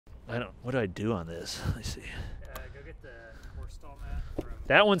what do I do on this? Let me see. Go get the horse stall mat.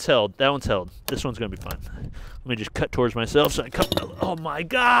 That one's held. That one's held. This one's gonna be fun. Let me just cut towards myself so I come. Oh my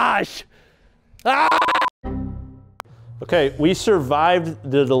gosh! Ah! Okay, we survived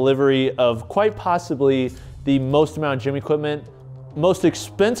the delivery of quite possibly the most amount of gym equipment, most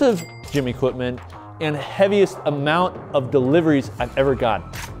expensive gym equipment, and heaviest amount of deliveries I've ever gotten.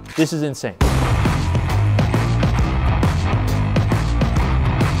 This is insane.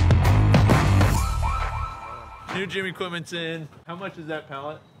 New gym equipment's in. How much is that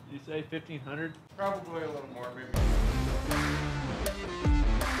pallet? Did you say 1,500? Probably a little more, maybe.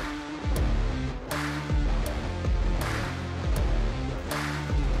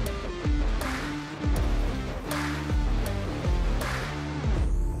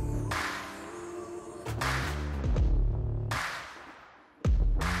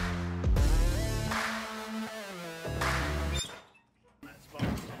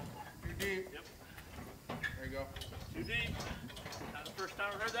 Too deep. Yep. There you go. Too deep. Not the first time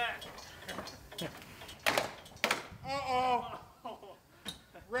I've heard that. Uh-oh.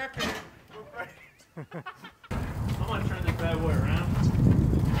 Wrecking it. I'm gonna turn this bad boy around.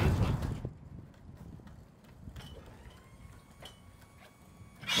 This one.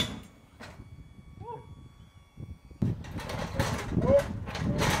 Oh.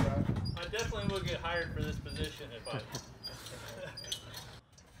 I definitely will get hired for this position if I.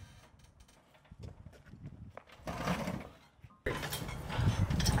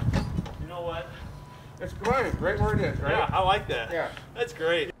 You know what? It's great. Great where it is, right? Yeah, I like that. Yeah. That's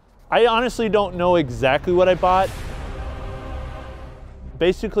great. I honestly don't know exactly what I bought.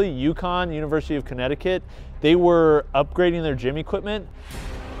 Basically, UConn, University of Connecticut, they were upgrading their gym equipment.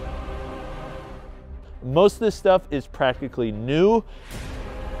 Most of this stuff is practically new,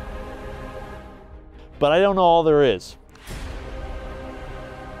 but I don't know all there is.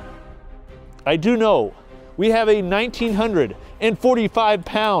 I do know we have a 1,945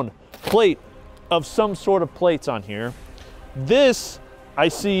 pound plate of some sort of plates on here. This, I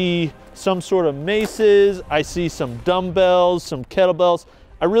see some sort of maces, I see some dumbbells, some kettlebells.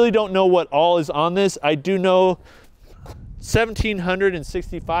 I really don't know what all is on this. I do know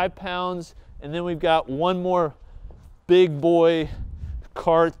 1,765 pounds, and then we've got one more big boy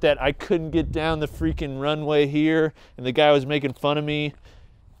cart that I couldn't get down the freaking runway here, and the guy was making fun of me,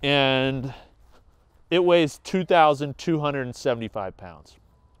 and it weighs 2,275 pounds.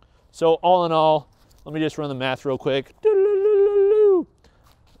 So all in all, let me just run the math real quick.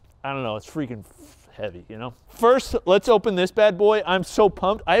 I don't know, it's freaking heavy, you know? First, let's open this bad boy. I'm so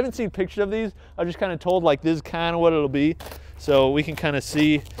pumped. I haven't seen pictures of these. I was just kind of told like this is kind of what it'll be. So we can kind of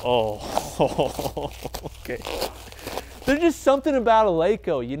see, oh, okay. There's just something about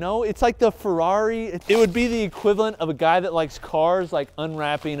Eleiko, you know? It's like the Ferrari. It would be the equivalent of a guy that likes cars, like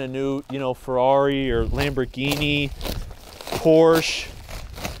unwrapping a new, you know, Ferrari or Lamborghini, Porsche.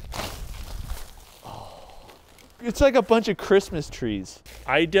 It's like a bunch of Christmas trees.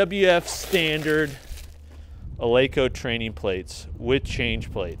 IWF standard Eleiko training plates with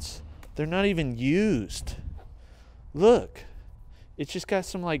change plates. They're not even used. Look, it's just got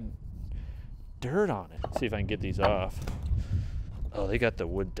some like dirt on it. Let's see if I can get these off. Oh, they got the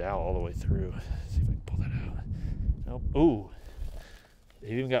wood dowel all the way through. Let's see if I can pull that out. Nope. Ooh,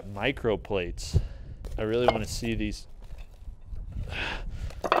 they've even got micro plates. I really want to see these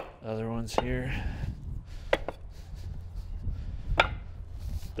other ones here.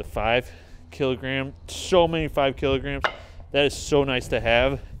 The 5 kilogram, so many 5 kilograms. That is so nice to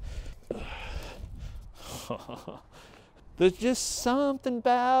have. There's just something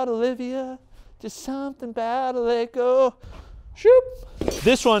about Olivia, just something about Eleiko. Shoop.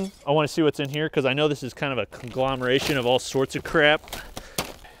 This one, I want to see what's in here because I know this is kind of a conglomeration of all sorts of crap.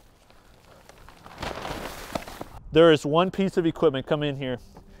 There is one piece of equipment, come in here.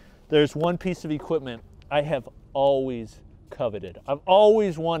 There's one piece of equipment I have always coveted. I've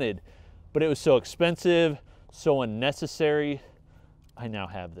always wanted, but it was so expensive, so unnecessary. I now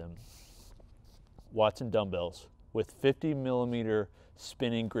have them. Watson dumbbells with 50 millimeter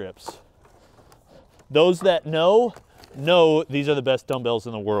spinning grips. Those that know these are the best dumbbells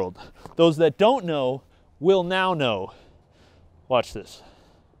in the world. Those that don't know will now know. Watch this.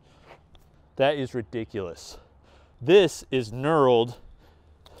 That is ridiculous. This is knurled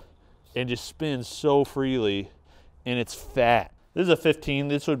and just spins so freely, and it's fat. This is a 15.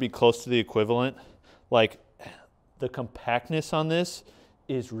 This would be close to the equivalent. Like, the compactness on this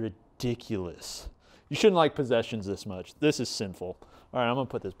is ridiculous. You shouldn't like possessions this much. This is sinful. All right, I'm gonna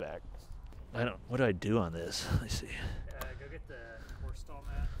put this back. What do I do on this? Let me see. Go get the horse stall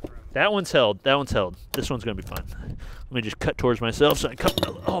mat from That one's held. That one's held. This one's gonna be fine. Let me just cut towards myself so I cut.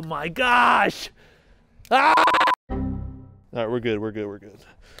 Oh my gosh! Ah! All right, we're good. We're good. We're good.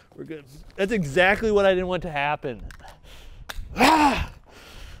 We're good. That's exactly what I didn't want to happen. Ah!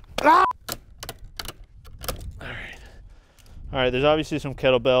 Ah! All right. All right. There's obviously some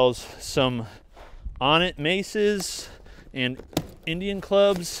kettlebells, some Onnit maces, and Indian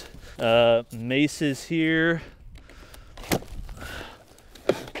clubs. Maces here.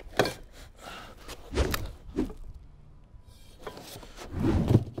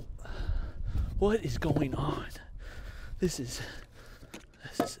 What is going on? This is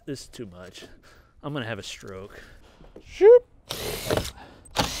too much. I'm gonna have a stroke. Shoot.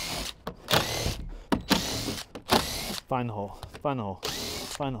 Find the hole. Find the hole.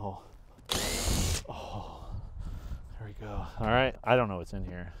 Find the hole. Oh, there we go. All right. I don't know what's in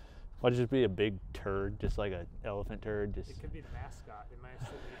here. Why'd it just be a big turd, just like an elephant turd? Just. It could be the mascot. It might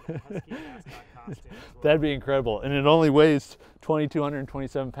still be a husky mascot costume as well. That'd be incredible. And it only weighs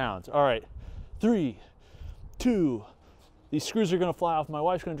 2,227 pounds. All right. 3, 2. These screws are gonna fly off. My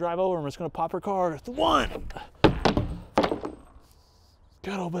wife's gonna drive over and it's gonna pop her car. 1.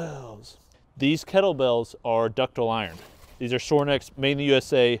 Kettlebells. These kettlebells are ductile iron. These are Sorinex, made in the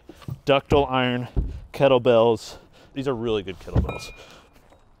USA, ductile iron kettlebells. These are really good kettlebells.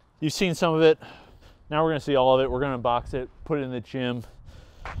 You've seen some of it. Now we're gonna see all of it. We're gonna unbox it, put it in the gym,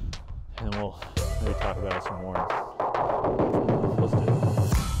 and we'll maybe talk about it some more. Let's do it.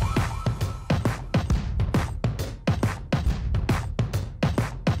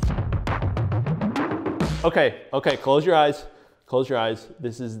 Okay, close your eyes. Close your eyes.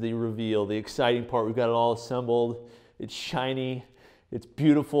 This is the reveal, the exciting part. We've got it all assembled. It's shiny, it's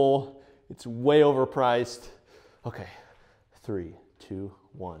beautiful, it's way overpriced. Okay, 3, 2,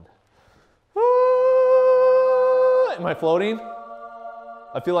 1. Ah, am I floating?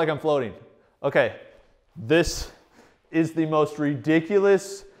 I feel like I'm floating. Okay, this is the most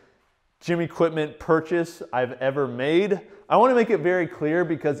ridiculous gym equipment purchase I've ever made. I want to make it very clear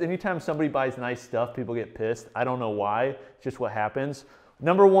because anytime somebody buys nice stuff, people get pissed. I don't know why, it's just what happens.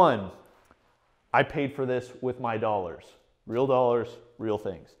 Number 1, I paid for this with my dollars, real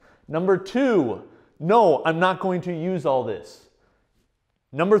things. Number 2, no, I'm not going to use all this.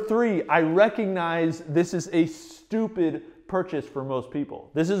 Number 3, I recognize this is a stupid purchase for most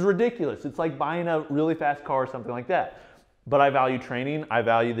people. This is ridiculous. It's like buying a really fast car or something like that. But I value training, I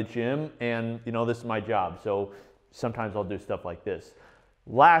value the gym, and you know, this is my job. So sometimes I'll do stuff like this.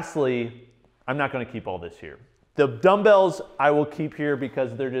 Lastly, I'm not gonna keep all this here. The dumbbells I will keep here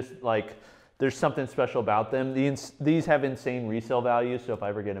because they're just like, there's something special about them. These have insane resale value, so if I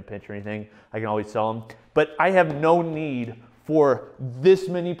ever get in a pinch or anything, I can always sell them. But I have no need for this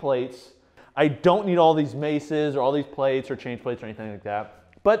many plates. I don't need all these maces or all these plates or change plates or anything like that.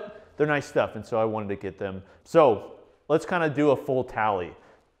 But they're nice stuff, and so I wanted to get them. So let's kind of do a full tally.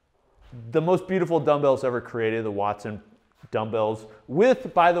 The most beautiful dumbbells ever created, the Watson dumbbells,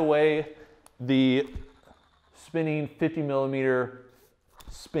 with, by the way, the spinning 50mm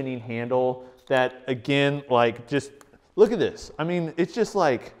spinning handle that, again, like, just look at this. I mean, it's just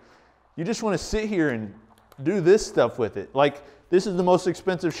like, you just want to sit here and do this stuff with it. Like, this is the most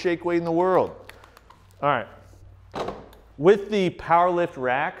expensive shake weight in the world. All right. With the Powerlift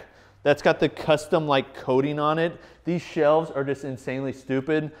rack, that's got the custom like coating on it. These shelves are just insanely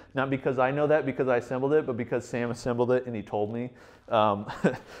stupid. Not because I know that, because I assembled it, but because Sam assembled it and he told me. So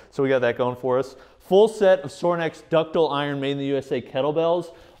we got that going for us. Full set of Sorinex ductile iron made in the USA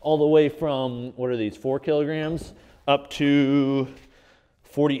kettlebells, all the way from, what are these, 4 kilograms up to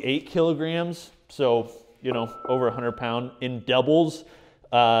 48 kilograms. So, you know, over 100 pound in doubles.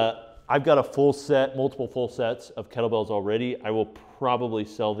 I've got a full set, multiple full sets of kettlebells already. I will probably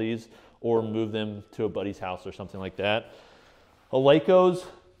sell these or move them to a buddy's house or something like that. Eleikos,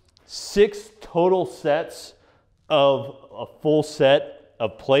 6 total sets of a full set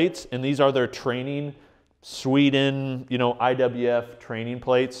of plates, and these are their training Sweden, you know, IWF training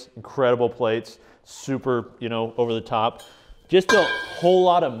plates, incredible plates, super, you know, over the top. Just a whole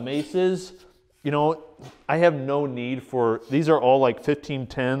lot of maces. You know, I have no need for, these are all like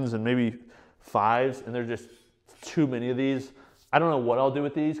 1510s and maybe 5s, and there's just too many of these. I don't know what I'll do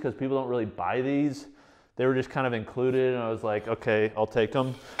with these because people don't really buy these. They were just kind of included, and I was like, okay, I'll take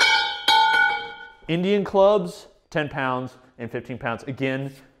them. Indian clubs, 10 pounds and 15 pounds.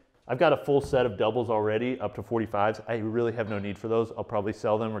 Again, I've got a full set of doubles already, up to 45s. I really have no need for those. I'll probably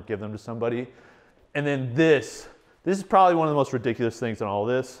sell them or give them to somebody. And then this is probably one of the most ridiculous things in all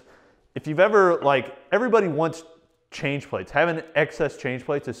this. If you've ever, like, everybody wants change plates. Having excess change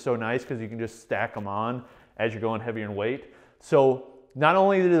plates is so nice because you can just stack them on as you're going heavier in weight. So not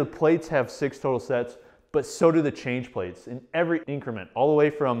only do the plates have 6 total sets, but so do the change plates in every increment, all the way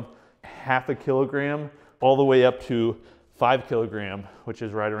from half a kilogram all the way up to 5 kilogram, which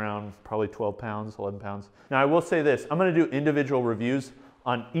is right around probably 12 pounds, 11 pounds. Now I will say this, I'm gonna do individual reviews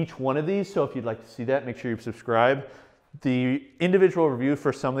on each one of these, so if you'd like to see that, make sure you subscribe. The individual review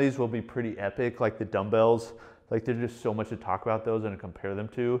for some of these will be pretty epic, like the dumbbells. Like there's just so much to talk about those and to compare them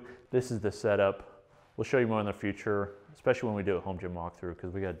to. This is the setup. We'll show you more in the future, especially when we do a home gym walkthrough,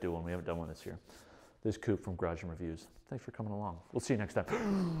 because we got to do one. We haven't done one this year. This is Coop from Garage Gym Reviews. Thanks for coming along. We'll see you next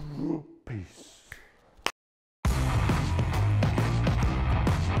time. Peace.